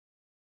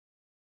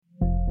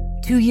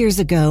2 years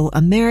ago,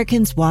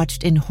 Americans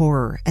watched in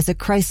horror as a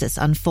crisis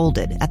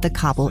unfolded at the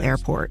Kabul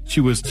airport.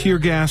 She was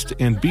tear-gassed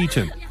and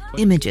beaten.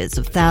 Images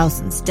of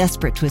thousands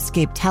desperate to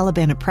escape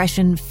Taliban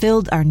oppression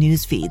filled our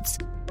news feeds.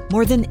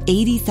 More than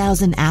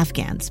 80,000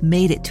 Afghans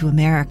made it to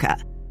America.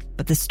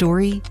 But the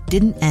story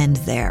didn't end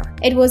there.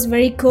 It was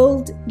very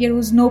cold. There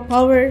was no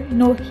power,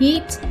 no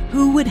heat.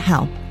 Who would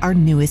help our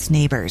newest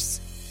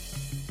neighbors?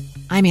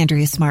 I'm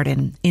Andrea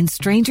Smartin. In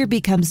Stranger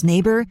Becomes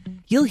Neighbor,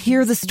 you'll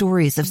hear the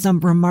stories of some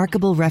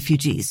remarkable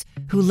refugees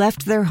who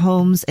left their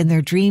homes and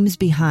their dreams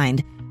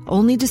behind,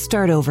 only to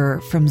start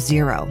over from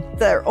zero.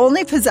 Their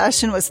only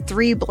possession was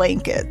 3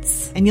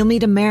 blankets. And you'll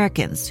meet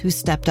Americans who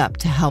stepped up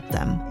to help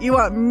them. You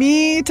want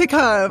me to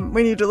come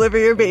when you deliver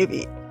your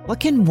baby. What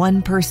can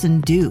one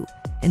person do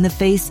in the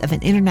face of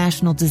an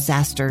international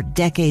disaster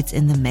decades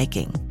in the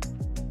making?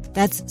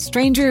 That's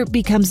Stranger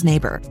Becomes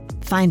Neighbor.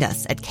 Find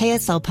us at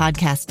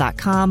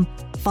kslpodcast.com.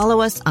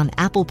 Follow us on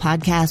Apple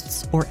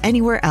Podcasts or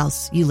anywhere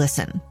else you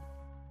listen.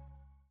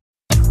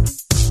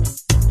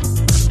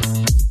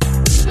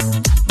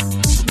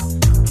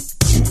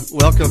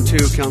 Welcome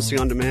to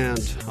Counseling on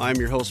Demand. I'm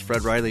your host,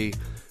 Fred Riley.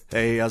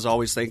 Hey, as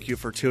always, thank you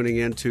for tuning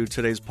in to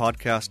today's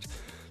podcast.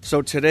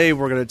 So today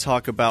we're going to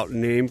talk about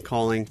name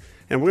calling,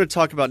 and we're going to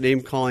talk about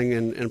name calling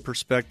in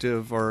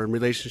perspective, or in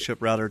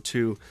relationship rather,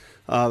 to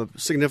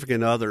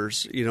significant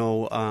others. You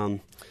know,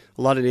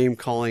 a lot of name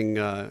calling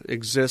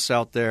exists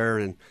out there,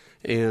 and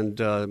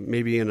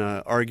maybe in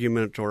an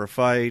argument or a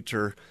fight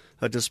or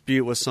a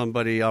dispute with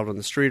somebody out on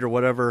the street or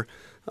whatever.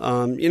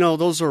 You know,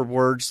 those are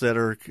words that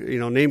are, you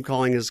know, name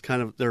calling is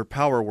kind of, they're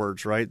power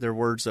words, right? They're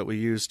words that we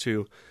use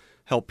to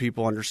help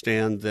people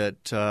understand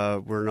that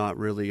we're not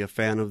really a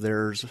fan of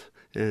theirs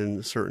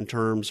in certain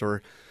terms,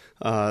 or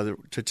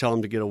to tell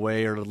them to get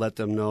away, or to let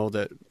them know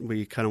that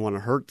we kind of want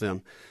to hurt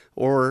them.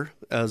 Or,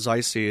 as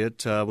I see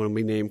it, when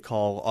we name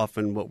call,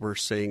 often what we're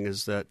saying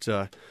is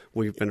that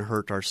we've been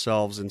hurt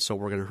ourselves, and so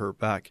we're going to hurt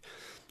back.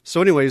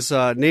 So anyways,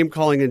 name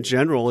calling in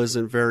general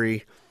isn't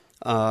very,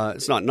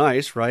 it's not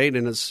nice, right?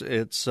 And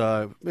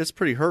it's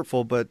pretty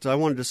hurtful, but I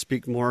wanted to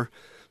speak more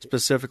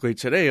specifically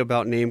today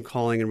about name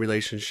calling in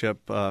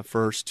relationship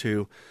first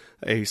to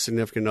a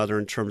significant other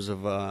in terms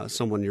of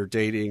someone you're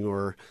dating,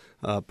 or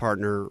a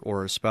partner,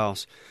 or a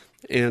spouse.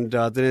 And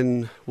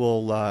then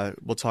we'll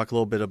talk a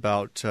little bit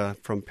about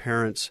from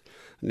parents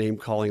name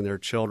calling their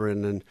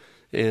children,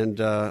 and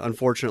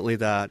unfortunately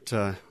that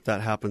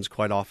happens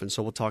quite often.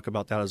 So we'll talk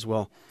about that as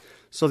well.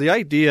 So the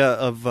idea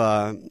of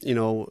you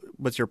know,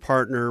 with your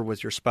partner,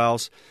 with your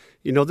spouse,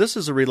 you know, this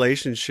is a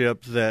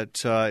relationship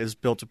that is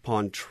built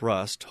upon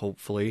trust,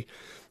 hopefully,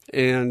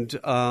 and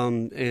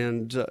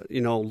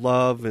you know,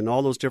 love and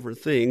all those different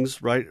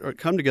things, right,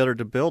 come together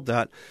to build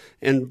that.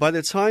 And by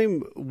the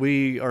time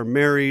we are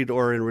married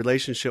or in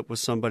relationship with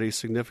somebody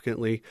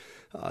significantly,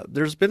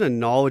 there's been a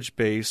knowledge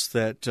base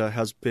that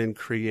has been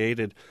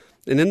created.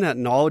 And in that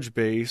knowledge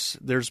base,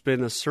 there's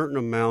been a certain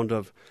amount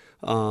of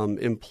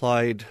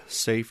implied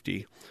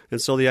safety.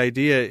 And so the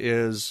idea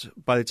is,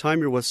 by the time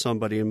you're with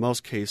somebody, in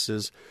most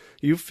cases,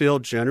 you feel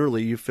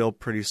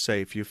pretty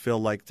safe. You feel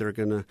like they're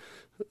going to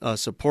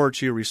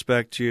support you,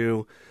 respect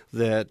you,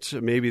 that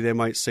maybe they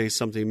might say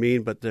something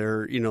mean, but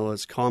they're, you know,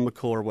 it's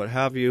comical or what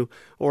have you,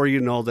 or you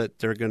know that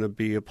they're going to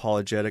be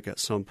apologetic at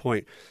some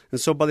point. And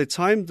so by the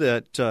time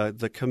that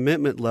the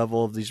commitment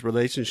level of these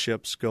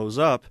relationships goes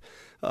up,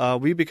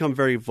 we become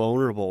very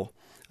vulnerable.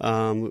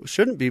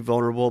 Shouldn't be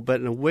vulnerable, but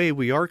in a way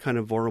we are kind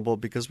of vulnerable,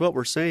 because what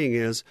we're saying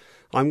is,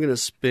 I'm going to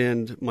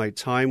spend my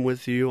time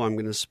with you. I'm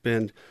going to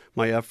spend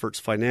my efforts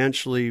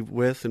financially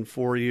with and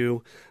for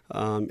you,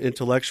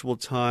 intellectual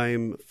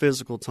time,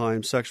 physical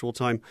time, sexual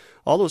time,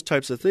 all those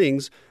types of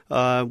things.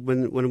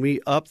 When we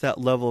up that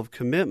level of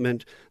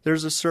commitment,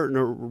 there's a certain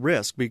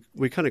risk.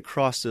 We kind of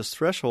cross this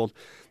threshold,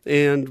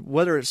 and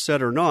whether it's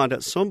said or not,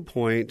 at some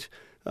point,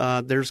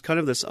 there's kind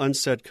of this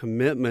unsaid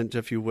commitment,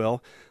 if you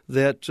will,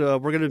 that we're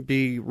going to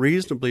be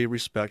reasonably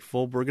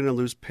respectful. We're going to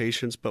lose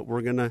patience, but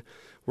we're going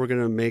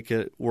to make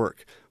it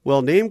work.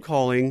 Well, name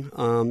calling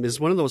is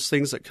one of those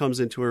things that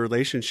comes into a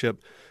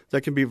relationship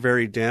that can be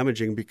very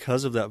damaging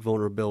because of that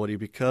vulnerability,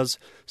 because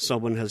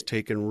someone has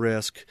taken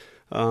risk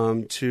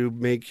to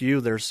make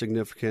you their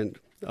significant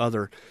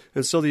other.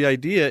 And so the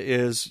idea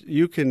is,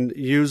 you can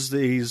use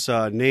these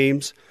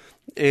names,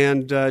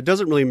 and it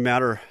doesn't really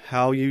matter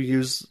how you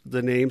use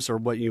the names or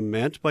what you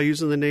meant by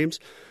using the names.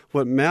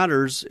 What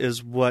matters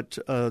is what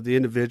the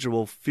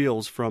individual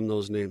feels from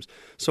those names.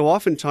 So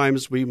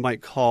oftentimes we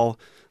might call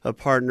a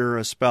partner,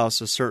 a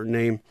spouse, a certain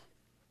name,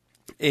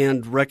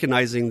 and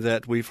recognizing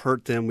that we've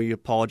hurt them, we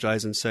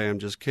apologize and say, I'm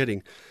just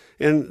kidding.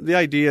 And the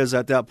idea is,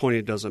 at that point,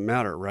 it doesn't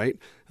matter, right?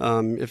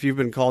 If you've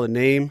been called a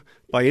name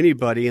by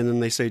anybody and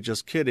then they say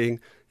just kidding,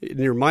 in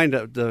your mind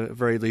at the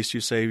very least you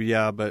say,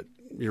 yeah, but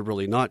you're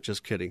really not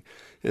just kidding.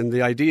 And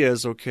the idea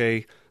is,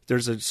 okay,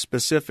 there's a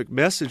specific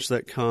message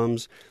that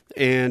comes,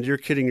 and you're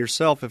kidding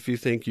yourself if you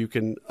think you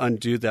can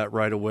undo that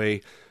right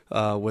away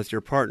with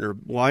your partner.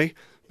 Why?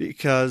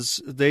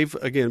 Because they've,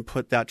 again,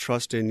 put that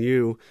trust in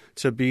you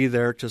to be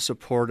there to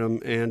support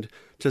them and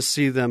to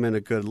see them in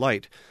a good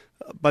light.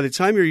 by the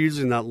time you're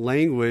using that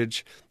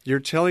language, you're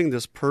telling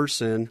this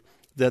person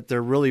that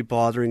they're really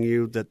bothering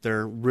you, that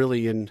they're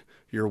really in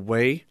your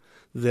way,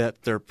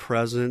 that their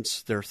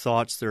presence, their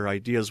thoughts, their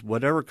ideas,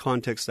 whatever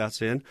context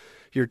that's in,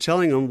 you're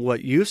telling them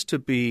what used to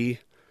be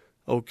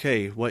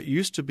okay, what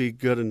used to be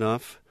good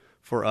enough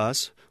for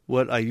us,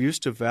 what I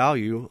used to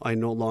value, I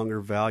no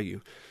longer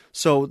value.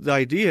 So the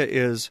idea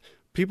is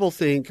people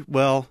think,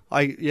 well,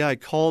 I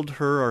called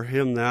her or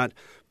him that,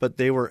 but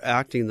they were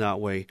acting that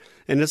way.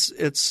 And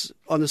it's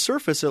on the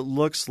surface, it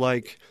looks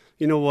like,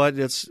 you know what,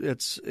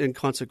 it's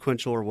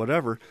inconsequential or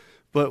whatever.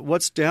 But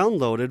what's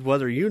downloaded,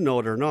 whether you know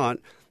it or not,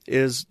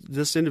 is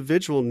this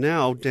individual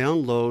now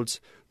downloads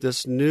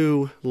this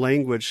new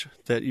language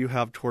that you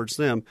have towards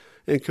them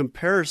in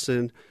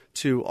comparison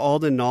to all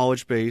the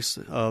knowledge base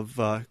of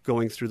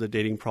going through the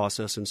dating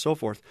process and so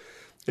forth.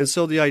 And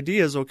so the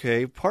idea is,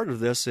 okay, part of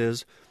this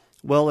is,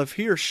 well, if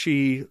he or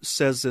she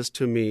says this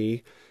to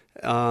me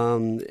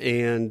and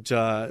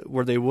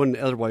where they wouldn't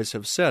otherwise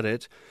have said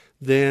it,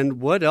 then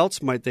what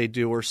else might they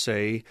do or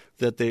say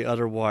that they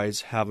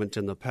otherwise haven't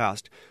in the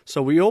past?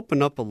 So we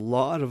open up a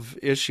lot of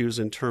issues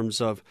in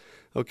terms of,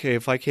 okay,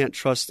 if I can't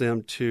trust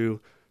them to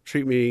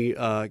treat me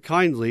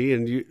kindly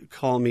and you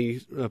call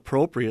me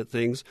appropriate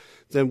things,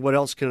 then what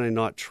else can I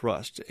not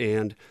trust?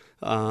 And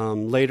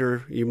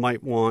later you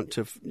might want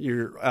to,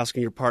 you're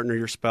asking your partner,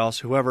 your spouse,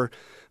 whoever,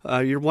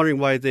 you're wondering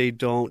why they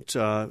don't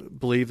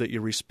believe that you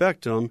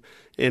respect them.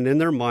 And in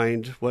their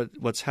mind,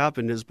 what's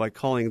happened is by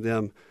calling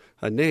them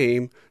a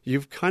name,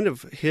 you've kind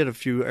of hit a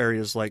few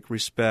areas like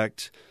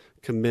respect,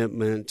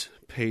 commitment,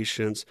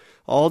 patience,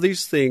 all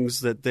these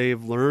things that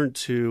they've learned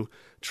to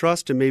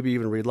trust and maybe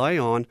even rely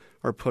on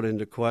are put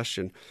into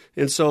question.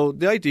 And so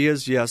the idea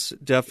is, yes,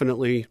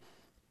 definitely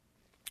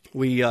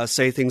we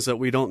say things that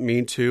we don't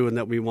mean to and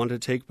that we want to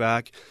take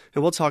back.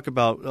 And we'll talk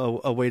about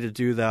a way to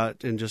do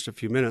that in just a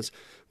few minutes.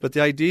 But the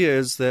idea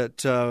is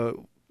that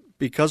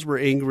because we're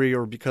angry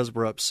or because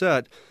we're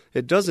upset,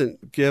 it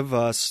doesn't give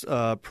us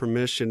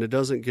permission. It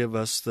doesn't give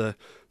us the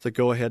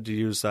go-ahead to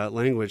use that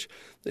language.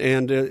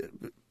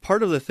 And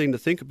part of the thing to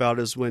think about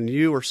is when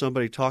you or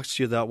somebody talks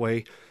to you that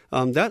way,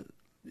 that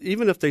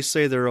even if they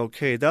say they're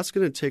okay, that's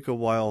going to take a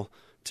while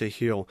to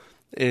heal.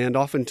 And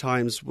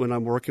oftentimes when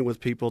I'm working with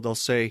people, they'll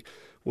say,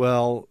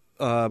 well,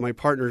 my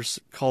partner's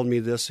called me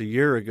this a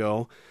year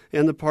ago,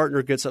 and the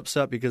partner gets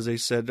upset because they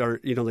said, are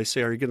you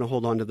going to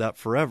hold on to that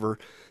forever?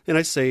 And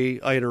I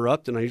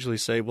interrupt and I usually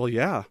say, well,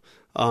 yeah,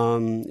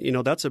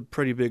 that's a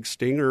pretty big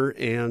stinger.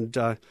 And,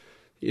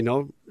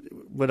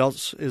 what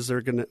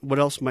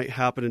else might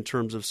happen in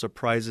terms of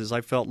surprises?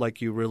 I felt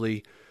like you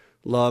really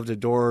loved,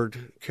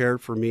 adored,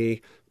 cared for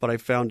me, but I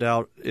found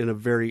out in a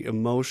very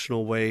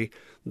emotional way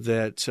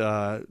that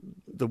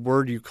the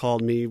word you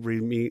called me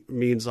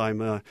means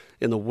I'm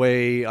in the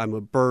way, I'm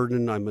a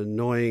burden, I'm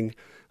annoying,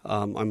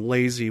 I'm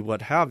lazy,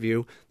 what have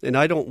you, and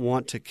I don't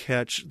want to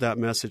catch that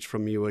message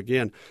from you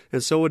again.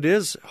 And so it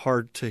is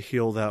hard to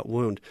heal that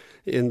wound.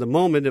 In the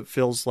moment, it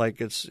feels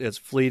like it's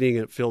fleeting,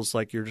 it feels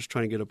like you're just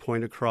trying to get a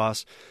point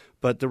across,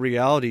 but the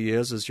reality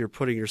is you're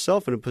putting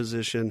yourself in a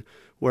position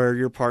where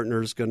your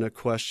partner is going to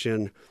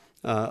question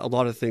a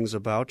lot of things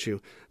about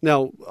you.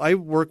 Now, I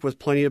work with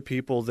plenty of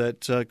people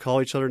that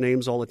call each other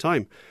names all the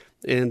time.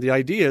 And the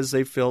idea is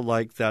they feel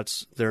like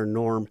that's their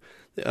norm.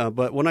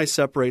 But when I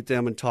separate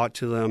them and talk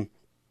to them,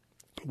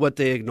 what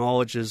they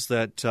acknowledge is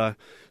that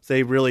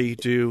they really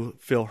do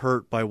feel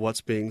hurt by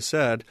what's being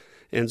said.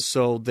 And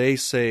so they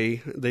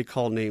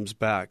call names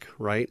back,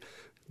 right?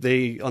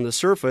 On the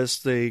surface,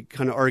 they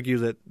kind of argue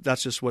that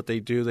that's just what they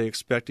do. They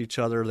expect each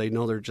other. They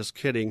know they're just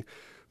kidding.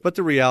 But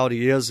the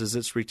reality is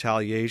it's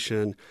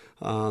retaliation.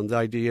 The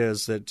idea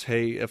is that,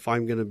 hey, if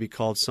I'm going to be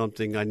called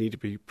something, I need to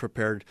be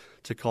prepared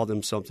to call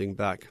them something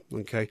back.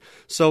 Okay,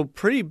 so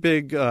pretty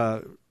big,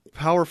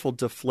 powerful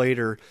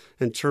deflator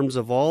in terms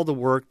of all the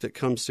work that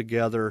comes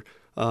together,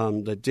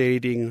 the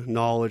dating,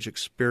 knowledge,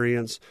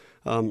 experience,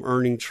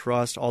 earning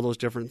trust, all those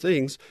different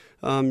things.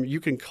 You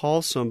can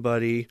call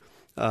somebody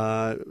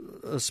a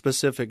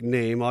specific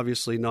name,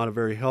 obviously not a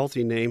very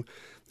healthy name,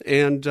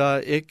 and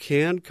it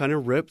can kind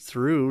of rip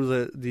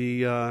through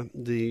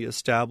the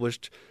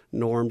established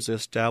norms, the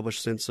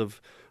established sense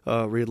of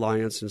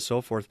reliance, and so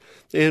forth.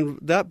 And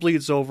that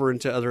bleeds over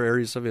into other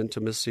areas of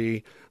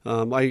intimacy.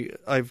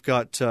 I've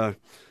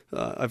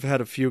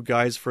had a few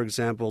guys, for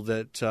example,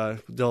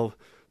 that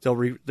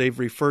they've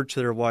referred to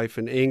their wife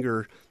in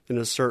anger in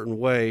a certain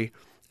way,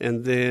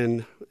 and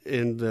then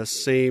in the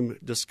same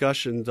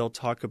discussion, they'll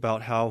talk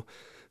about how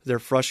they're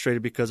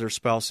frustrated because their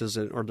spouse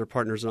isn't or their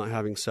partner's not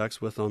having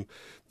sex with them,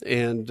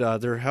 and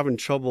they're having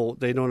trouble.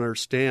 They don't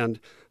understand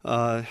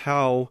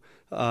how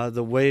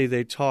the way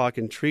they talk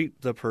and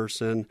treat the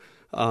person,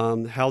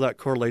 how that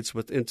correlates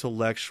with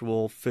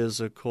intellectual,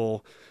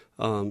 physical,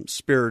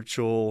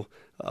 spiritual,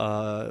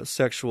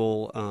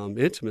 sexual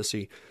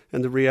intimacy.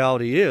 And the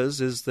reality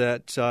is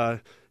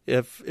that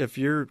if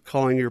you're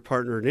calling your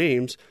partner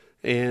names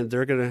and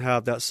they're going to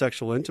have that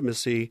sexual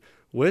intimacy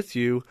with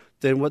you,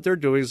 then what they're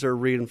doing is they're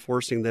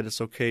reinforcing that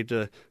it's okay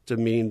to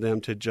demean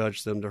them, to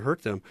judge them, to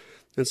hurt them.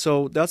 And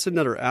so that's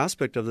another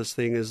aspect of this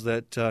thing, is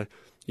that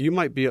you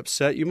might be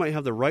upset. You might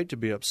have the right to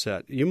be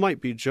upset. You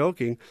might be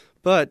joking,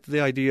 but the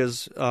idea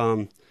is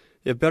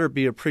it better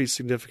be a pretty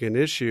significant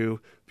issue,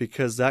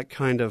 because that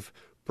kind of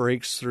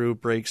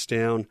breaks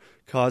down,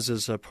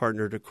 causes a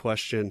partner to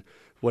question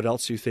what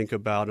else you think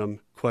about them,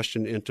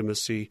 question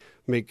intimacy,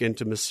 make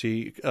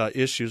intimacy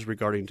issues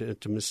regarding to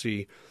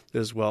intimacy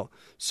as well.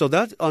 So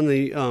that on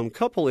the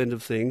couple end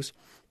of things,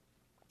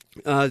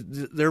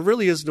 there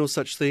really is no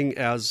such thing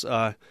as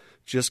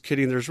just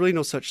kidding. There's really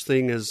no such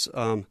thing as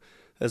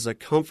a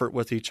comfort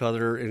with each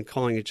other and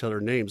calling each other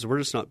names. We're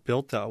just not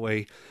built that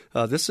way.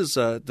 This is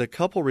the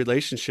couple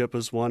relationship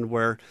is one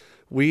where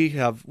we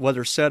have,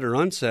 whether said or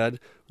unsaid,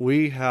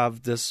 we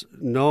have this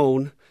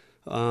known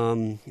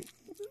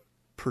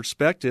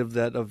perspective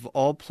that of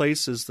all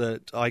places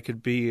that I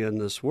could be in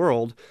this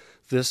world,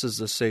 this is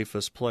the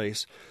safest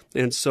place.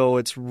 And so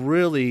it's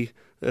really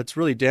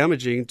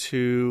damaging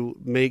to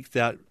make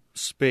that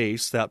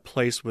space, that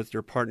place with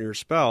your partner, your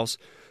spouse,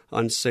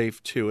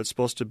 unsafe too. It's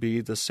supposed to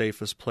be the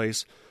safest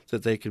place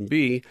that they can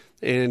be,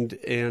 and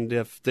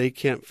if they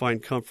can't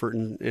find comfort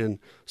and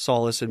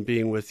solace in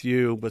being with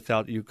you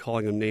without you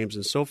calling them names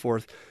and so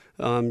forth,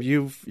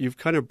 you've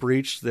kind of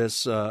breached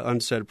this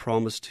unsaid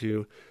promise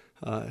to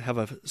have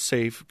a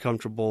safe,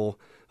 comfortable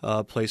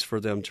place for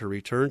them to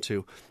return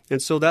to.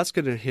 And so that's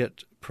going to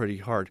hit pretty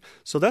hard.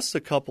 So that's the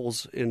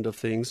couple's end of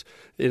things.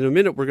 In a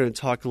minute, we're going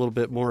to talk a little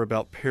bit more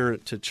about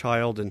parent to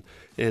child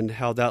and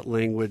how that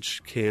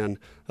language can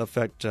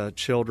affect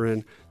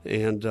children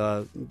and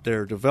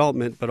their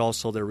development, but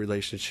also their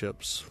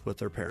relationships with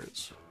their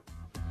parents.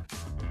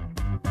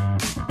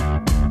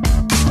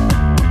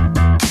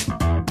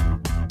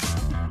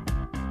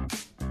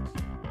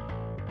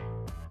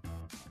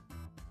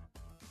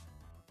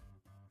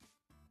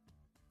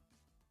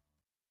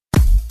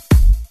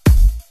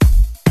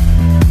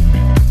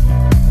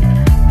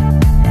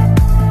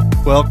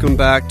 Welcome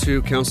back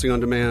to Counseling on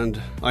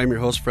Demand. I'm your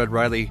host, Fred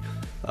Riley.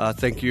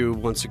 Thank you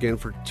once again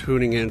for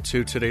tuning in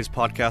to today's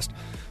podcast.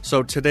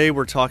 So today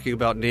we're talking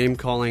about name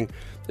calling.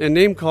 And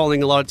name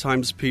calling, a lot of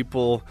times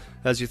people,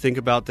 as you think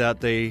about that,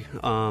 they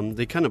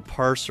kind of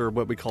parse, or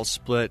what we call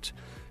split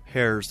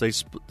hairs. They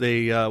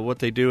what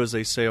they do is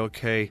they say,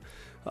 okay,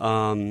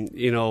 a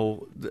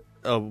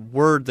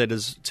word that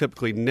is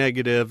typically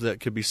negative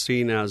that could be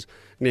seen as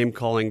name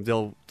calling,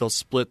 they'll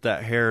split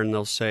that hair and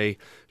they'll say,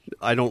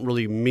 I don't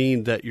really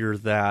mean that you're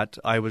that.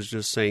 I was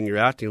just saying you're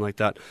acting like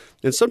that.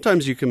 And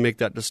sometimes you can make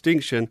that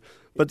distinction,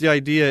 but the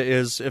idea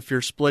is if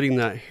you're splitting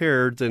that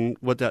hair, then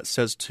what that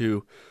says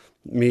to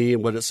me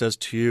and what it says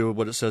to you,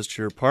 what it says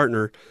to your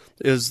partner,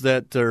 is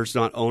that there's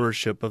not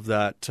ownership of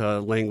that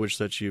language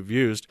that you've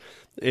used.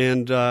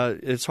 And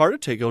it's hard to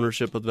take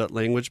ownership of that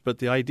language, but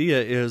the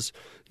idea is,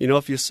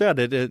 if you said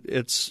it,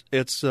 it's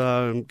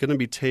going to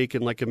be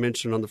taken, like I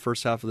mentioned on the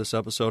first half of this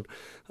episode.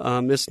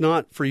 It's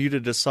not for you to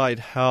decide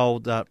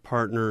how that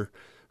partner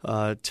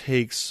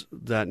takes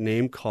that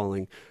name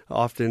calling.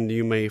 Often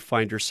you may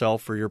find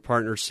yourself or your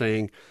partner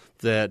saying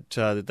that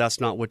that's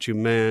not what you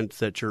meant,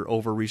 that you're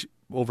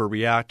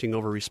overreacting,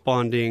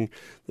 over-responding,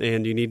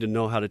 and you need to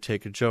know how to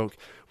take a joke.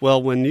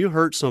 Well, when you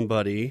hurt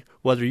somebody,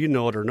 whether you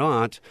know it or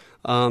not,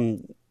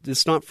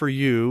 it's not for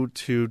you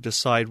to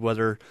decide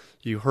whether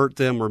you hurt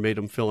them or made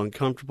them feel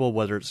uncomfortable,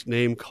 whether it's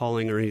name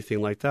calling or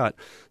anything like that.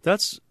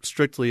 That's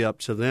strictly up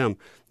to them.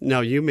 Now,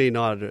 you may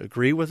not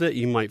agree with it.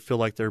 You might feel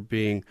like they're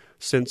being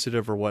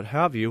sensitive or what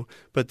have you,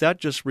 but that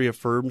just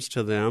reaffirms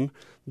to them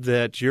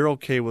that you're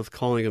okay with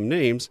calling them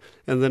names,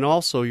 and then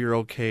also you're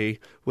okay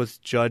with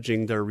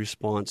judging their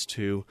response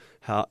to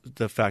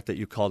the fact that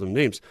you call them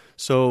names.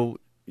 So,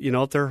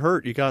 if they're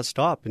hurt, you got to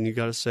stop and you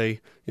got to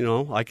say,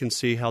 I can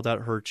see how that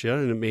hurts you,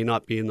 and it may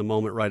not be in the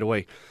moment right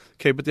away.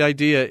 Okay, but the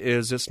idea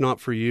is it's not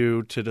for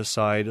you to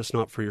decide. It's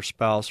not for your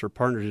spouse or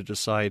partner to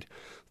decide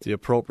the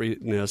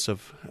appropriateness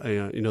of,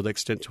 the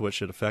extent to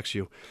which it affects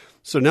you.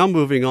 So now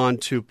moving on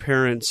to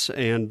parents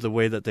and the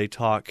way that they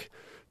talk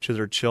to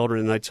their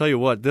children. And I tell you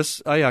what,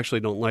 I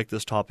actually don't like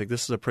this topic.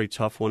 This is a pretty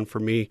tough one for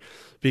me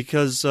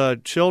because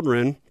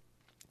children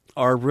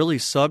are really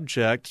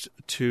subject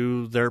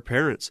to their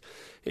parents.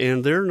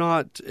 And they're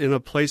not in a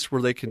place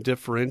where they can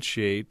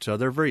differentiate.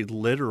 They're very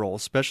literal,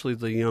 especially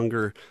the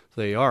younger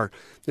they are.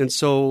 And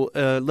so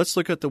let's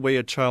look at the way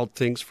a child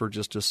thinks for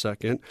just a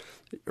second.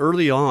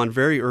 Very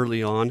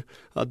early on,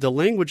 the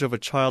language of a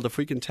child, if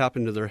we can tap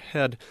into their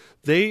head,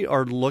 they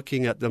are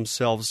looking at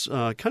themselves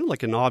kind of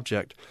like an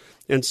object.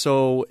 And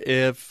so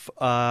if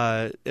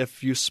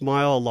you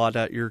smile a lot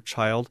at your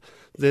child,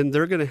 then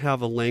they're going to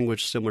have a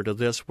language similar to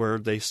this where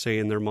they say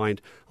in their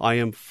mind, I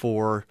am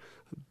for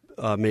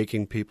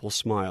making people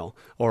smile,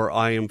 or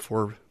I am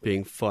for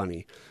being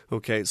funny.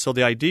 Okay, so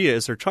the idea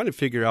is they're trying to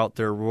figure out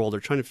their role. They're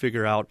trying to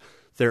figure out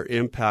their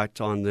impact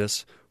on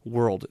this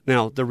world.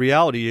 Now, the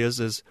reality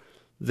is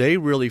they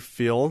really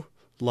feel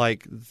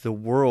like the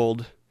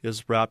world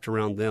is wrapped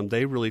around them.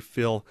 They really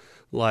feel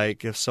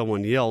like if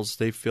someone yells,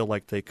 they feel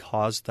like they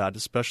caused that,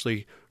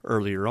 especially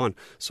earlier on.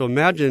 So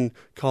imagine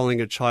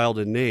calling a child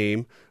a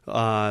name,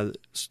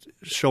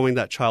 showing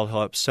that child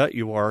how upset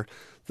you are.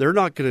 They're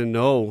not going to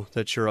know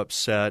that you're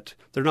upset.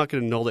 They're not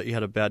going to know that you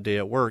had a bad day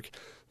at work.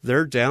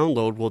 Their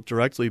download will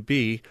directly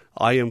be,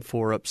 I am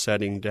for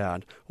upsetting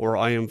dad, or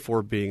I am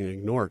for being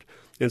ignored.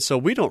 And so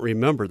we don't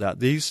remember that.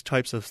 These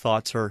types of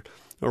thoughts are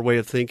our way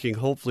of thinking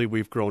hopefully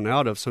we've grown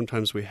out of.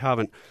 Sometimes we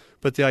haven't.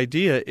 But the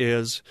idea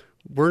is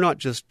we're not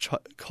just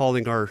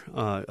calling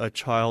a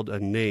child a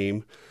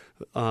name.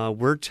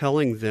 We're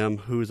telling them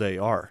who they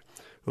are.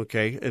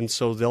 Okay? And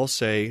so they'll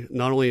say,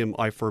 not only am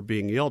I for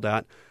being yelled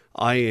at,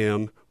 I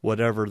am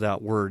whatever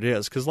that word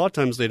is. Because a lot of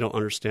times they don't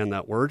understand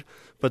that word,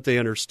 but they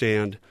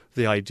understand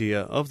the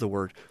idea of the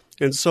word.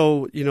 And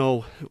so,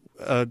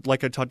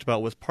 like I talked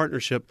about with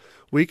partnership,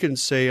 we can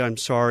say, I'm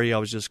sorry, I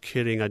was just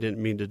kidding, I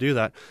didn't mean to do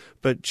that.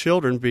 But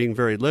children, being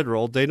very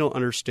literal, they don't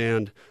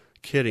understand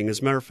kidding. As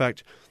a matter of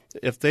fact,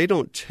 if they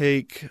don't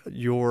take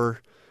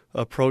your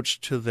approach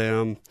to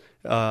them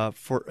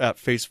at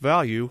face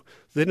value,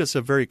 then it's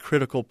a very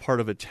critical part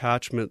of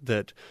attachment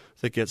that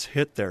gets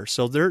hit there.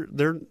 So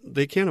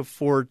they can't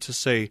afford to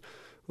say,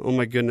 oh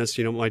my goodness,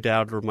 my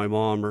dad or my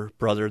mom or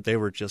brother, they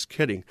were just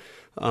kidding.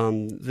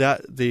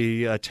 That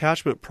the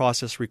attachment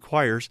process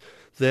requires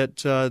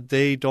that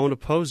they don't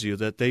oppose you,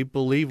 that they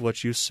believe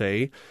what you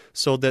say,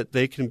 so that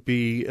they can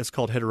be, it's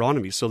called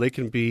heteronomy, so they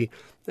can be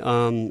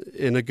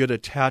in a good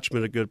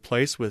attachment, a good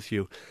place with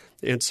you.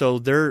 And so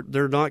they're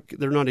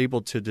not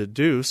able to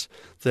deduce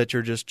that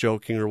you're just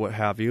joking or what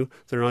have you.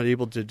 They're not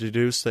able to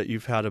deduce that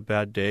you've had a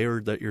bad day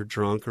or that you're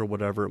drunk or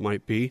whatever it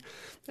might be.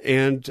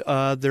 And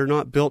they're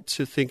not built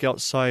to think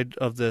outside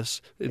of this,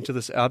 into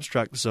this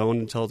abstract zone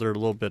until they're a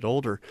little bit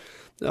older.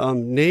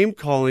 Name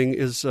calling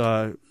is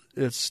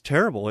it's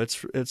terrible.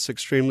 It's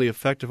extremely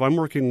effective. I'm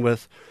working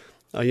with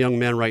a young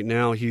man right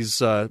now.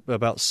 He's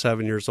about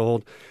 7 years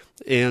old,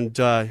 and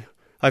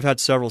I've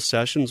had several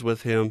sessions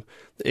with him,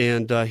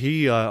 and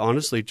he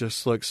honestly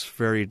just looks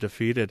very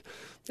defeated.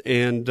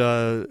 And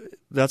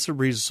that's a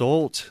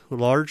result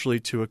largely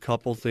to a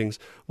couple things.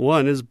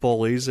 One is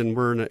bullies, and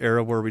we're in an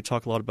era where we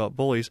talk a lot about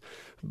bullies.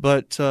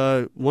 But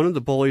one of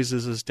the bullies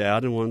is his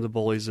dad, and one of the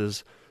bullies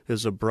is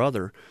a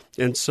brother.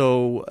 And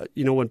so,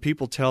 when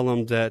people tell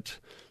him that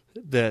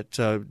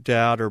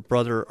dad or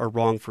brother are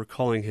wrong for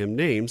calling him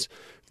names,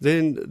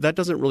 then that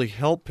doesn't really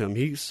help him.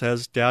 He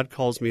says, Dad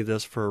calls me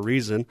this for a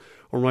reason,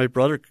 or my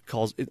brother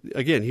calls it.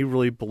 Again, he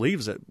really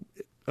believes it.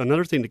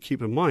 Another thing to keep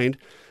in mind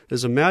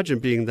is imagine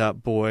being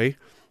that boy,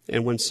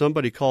 and when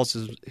somebody calls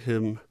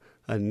him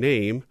a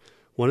name,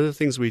 one of the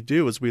things we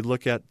do is we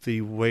look at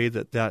the way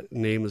that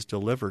name is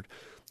delivered.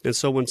 And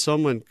so when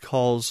someone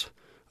calls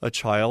a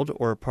child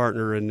or a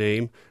partner a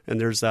name,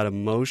 and there's that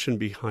emotion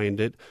behind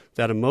it,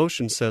 that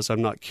emotion says,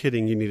 I'm not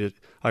kidding,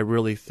 I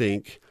really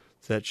think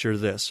that you're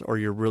this, or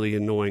you're really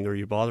annoying, or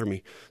you bother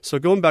me. So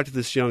going back to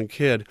this young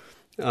kid,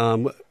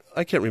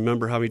 I can't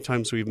remember how many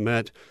times we've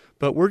met,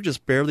 but we're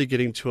just barely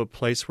getting to a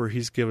place where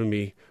he's given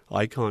me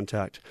eye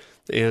contact.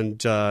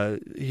 And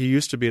he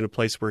used to be in a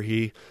place where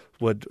he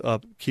would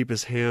keep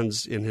his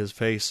hands in his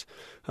face,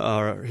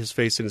 or his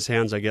face in his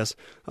hands, I guess,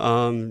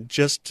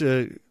 just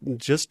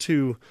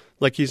to,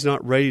 like he's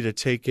not ready to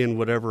take in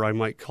whatever I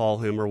might call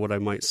him or what I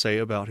might say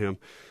about him.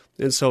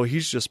 And so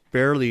he's just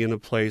barely in a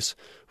place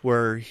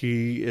where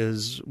he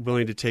is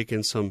willing to take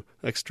in some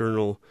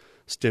external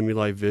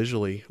stimuli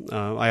visually.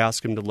 I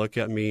ask him to look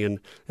at me, and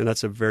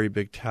that's a very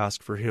big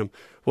task for him.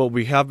 What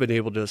we have been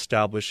able to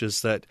establish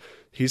is that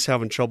he's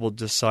having trouble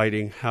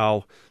deciding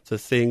how the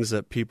things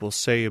that people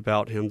say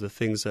about him, the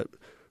things that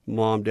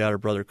mom, dad, or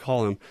brother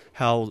call him,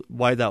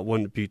 why that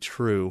wouldn't be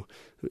true.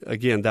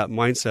 Again, that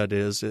mindset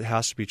is it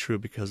has to be true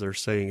because they're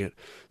saying it.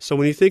 So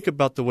when you think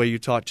about the way you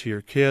talk to your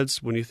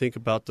kids, when you think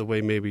about the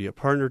way maybe a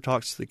partner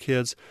talks to the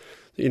kids,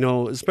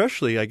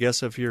 especially I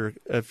guess if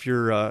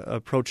you're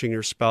approaching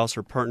your spouse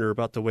or partner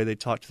about the way they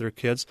talk to their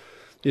kids,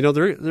 they're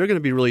going to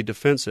be really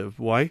defensive.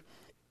 Why?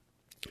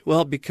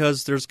 Well,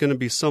 because there's going to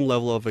be some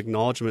level of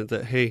acknowledgement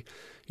that, hey,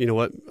 you know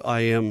what,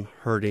 I am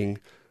hurting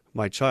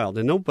my child.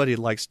 And nobody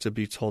likes to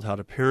be told how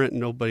to parent.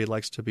 Nobody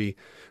likes to be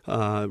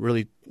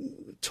really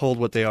told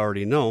what they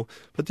already know.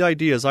 But the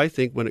idea is, I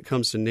think, when it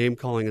comes to name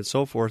calling and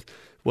so forth,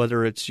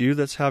 whether it's you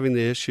that's having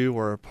the issue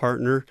or a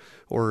partner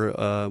or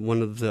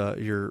one of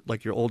your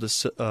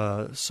oldest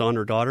son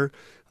or daughter,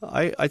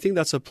 I think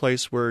that's a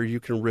place where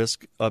you can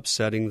risk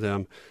upsetting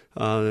them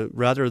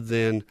rather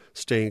than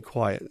staying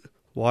quiet.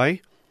 Why?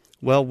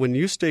 Well, when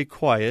you stay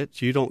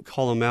quiet, you don't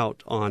call them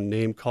out on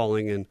name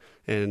calling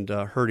and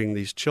hurting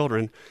these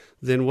children,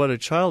 then what a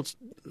child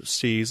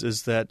sees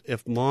is that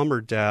if mom or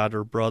dad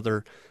or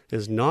brother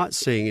is not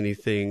saying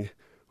anything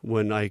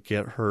when I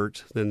get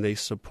hurt, then they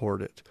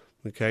support it.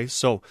 Okay,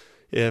 so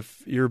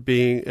if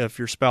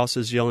your spouse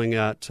is yelling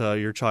at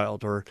your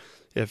child, or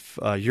if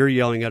you're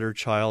yelling at her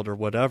child or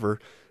whatever,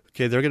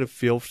 okay, they're going to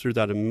feel through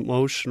that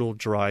emotional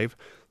drive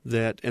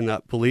that in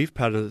that belief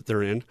pattern that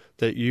they're in,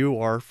 that you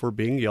are for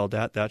being yelled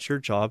at, that's your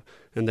job,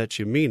 and that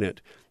you mean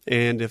it.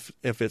 And if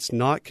it's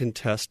not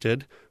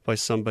contested by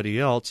somebody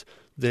else,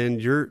 then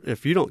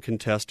if you don't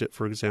contest it,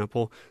 for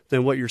example,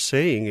 then what you're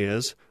saying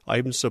is,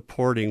 I'm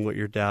supporting what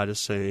your dad is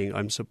saying,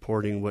 I'm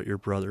supporting what your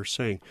brother's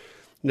saying.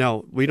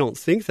 Now, we don't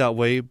think that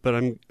way, but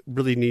I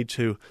really need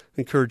to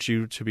encourage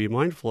you to be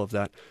mindful of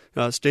that.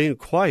 Staying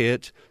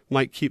quiet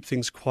might keep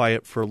things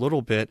quiet for a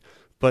little bit,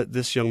 but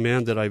this young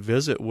man that I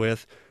visit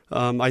with,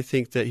 I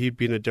think that he'd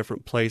be in a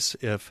different place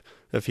if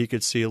he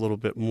could see a little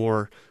bit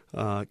more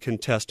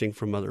contesting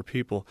from other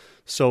people.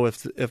 So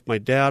if my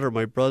dad or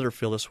my brother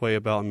feel this way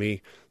about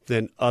me,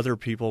 then other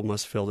people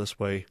must feel this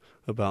way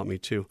about me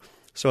too.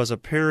 So as a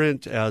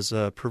parent, as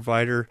a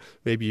provider,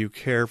 maybe you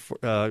care for,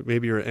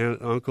 maybe you're an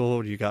aunt,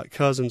 uncle, you got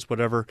cousins,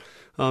 whatever,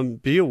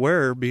 be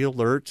aware, be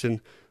alert,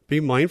 and be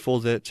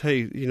mindful that,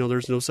 hey,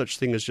 there's no such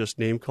thing as just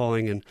name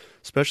calling, and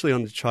especially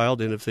on the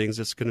child end of things,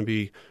 it's going to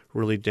be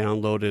really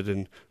downloaded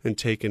and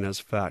taken as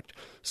fact.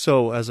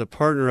 So as a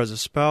partner, as a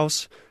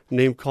spouse,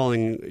 name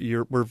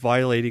calling, we're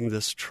violating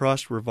this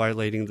trust, we're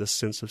violating this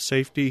sense of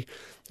safety,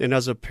 and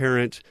as a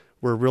parent,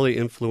 we're really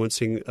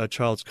influencing a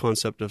child's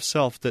concept of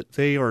self that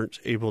they aren't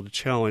able to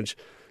challenge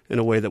in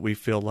a way that we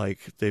feel like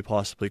they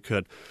possibly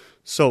could.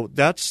 So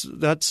that's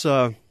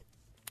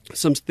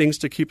some things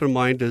to keep in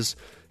mind is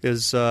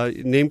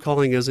name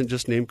calling isn't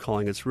just name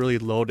calling. It's really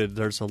loaded.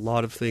 There's a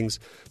lot of things,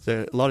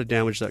 a lot of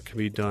damage that can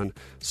be done.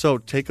 So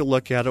take a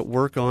look at it,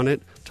 work on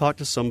it, talk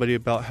to somebody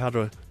about how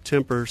to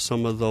temper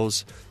some of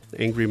those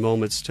angry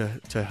moments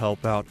to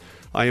help out.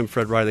 I am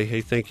Fred Riley. Hey,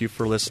 thank you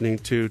for listening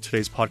to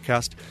today's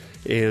podcast.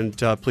 And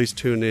please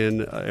tune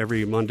in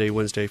every Monday,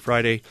 Wednesday,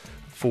 Friday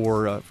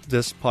for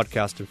this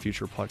podcast and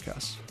future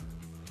podcasts.